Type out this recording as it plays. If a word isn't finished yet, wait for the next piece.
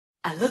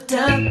I looked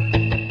up,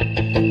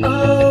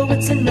 oh,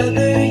 it's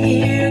another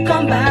year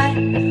gone by.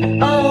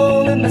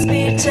 Oh, it must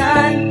be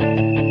time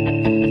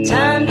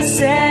to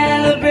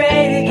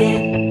celebrate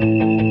again.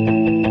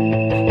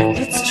 And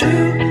it's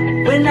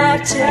true when I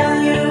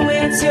tell you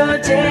it's your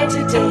day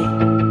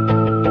today.